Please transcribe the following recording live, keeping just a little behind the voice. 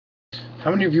How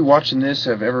many of you watching this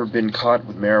have ever been caught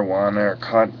with marijuana or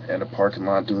caught at a parking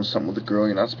lot doing something with a girl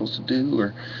you're not supposed to do,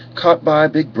 or caught by a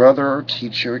big brother or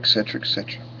teacher, etc.,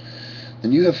 etc.?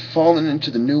 Then you have fallen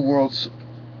into the New World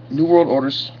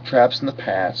Order's traps in the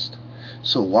past.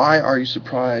 So why are you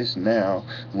surprised now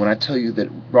when I tell you that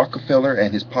Rockefeller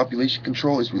and his population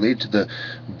control is related to the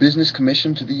Business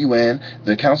Commission to the UN,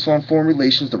 the Council on Foreign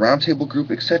Relations, the Roundtable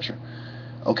Group, etc.?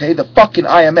 Okay, the fucking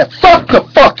IMF. Fuck the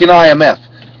fucking IMF!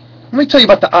 Let me tell you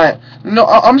about the IMF. No,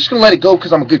 I'm just going to let it go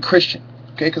because I'm a good Christian.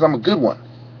 Okay, because I'm a good one.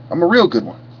 I'm a real good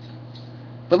one.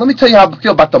 But let me tell you how I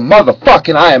feel about the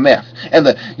motherfucking IMF and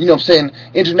the,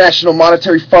 International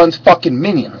Monetary Fund's fucking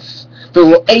minions. The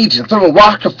little agents, the little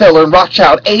Rockefeller and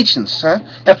Rothschild agents, huh?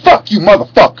 Now fuck you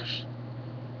motherfuckers.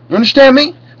 You understand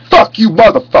me? Fuck you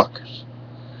motherfuckers.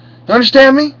 You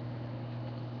understand me?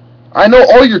 I know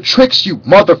all your tricks, you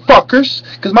motherfuckers,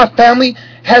 because my family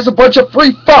has a bunch of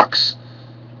free fucks.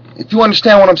 If you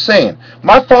understand what I'm saying.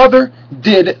 My father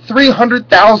did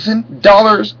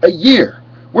 $300,000 a year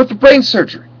worth of brain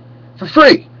surgery for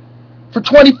free for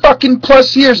 20 fucking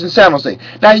plus years in San Jose.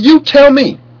 Now you tell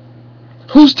me,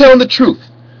 who's telling the truth?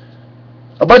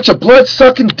 A bunch of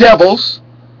blood-sucking devils,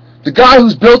 the guy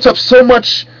who's built up so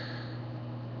much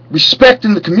respect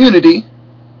in the community,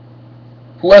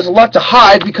 who has a lot to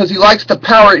hide because he likes the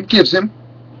power it gives him,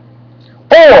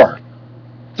 or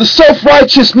the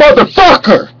self-righteous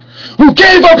motherfucker who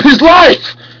gave up his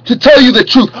life to tell you the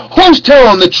truth? Who's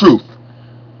telling the truth?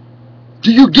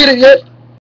 Do you get it yet?